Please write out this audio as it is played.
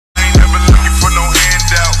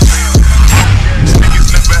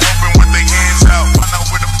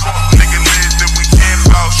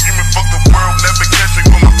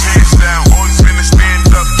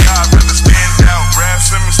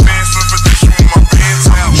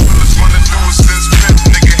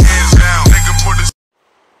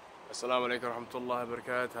Assalamu alaikum warahmatullahi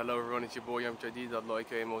wabarakatuh. Hello everyone, it's your boy Jadid Allah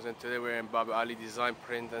aka Mozen. Today we're in Baba Ali Design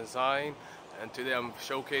Print and Design, and today I'm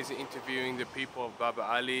showcasing, interviewing the people of Baba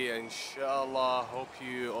Ali, and inshallah hope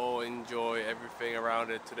you all enjoy everything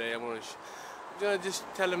around it. Today I'm gonna just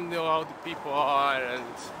tell them how the people are and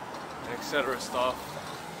etc. stuff.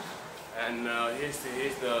 And here's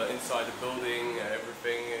the inside the building and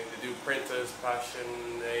everything. They do printers,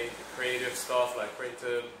 fashion, creative stuff like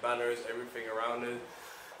printer, banners, everything around it.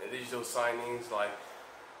 And digital signings, like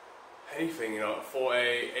anything, you know,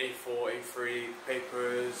 4A, A4, A3,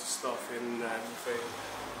 papers, stuff in everything,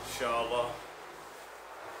 inshallah.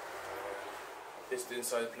 This is the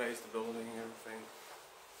inside place, the building, everything.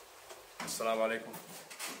 Assalamu alaikum.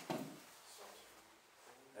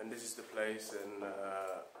 And this is the place and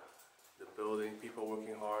the building, people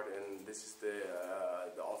working hard, and this is the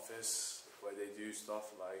office where they do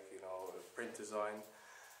stuff like, you know, print design,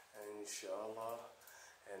 and inshallah.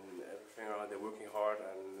 And everything around, they're working hard,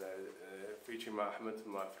 and featuring Ahmed,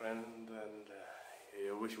 my friend, and he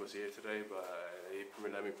wish he was here today, but he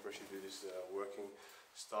let me permission to do this working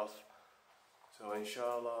stuff. So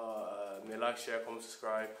inshallah, may like, share, comment,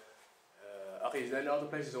 subscribe. Okay, is there any other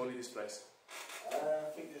places, only this place?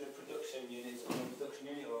 I think there's a production unit,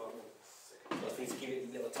 or I think to keep it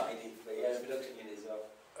a little tidy, but yeah, there's a production unit as well.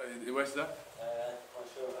 Where's that? Not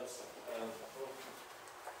sure, that's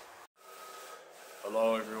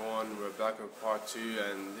Hello everyone, we're back with part 2,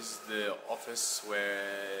 and this is the office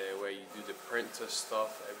where you do the printer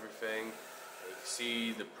stuff, everything. You can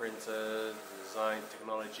see the printer, the design,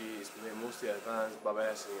 technology is mostly advanced.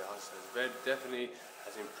 Baba Ali has definitely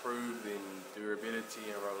has improved in durability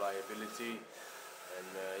and reliability. And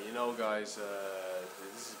you know guys,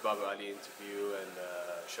 this is Baba Ali interview and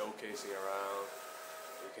showcasing around.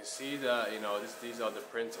 You can see that, you know, these are the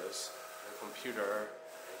printers, the computer.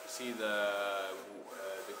 See the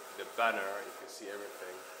banner, you can see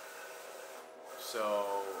everything. So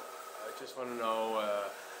I just want to know,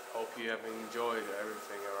 hope you have enjoyed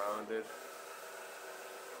everything around it.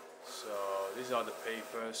 So these are the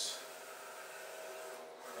papers,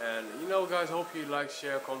 and you know guys, hope you like,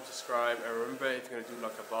 share, comment, subscribe, and remember, if you're gonna do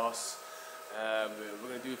like a boss, we're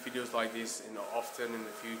gonna do videos like this often in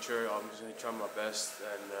the future. I'm just gonna try my best,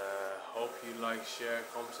 and hope you like, share,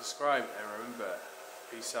 comment, subscribe, and remember,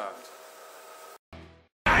 peace out.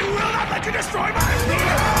 I will not let you destroy my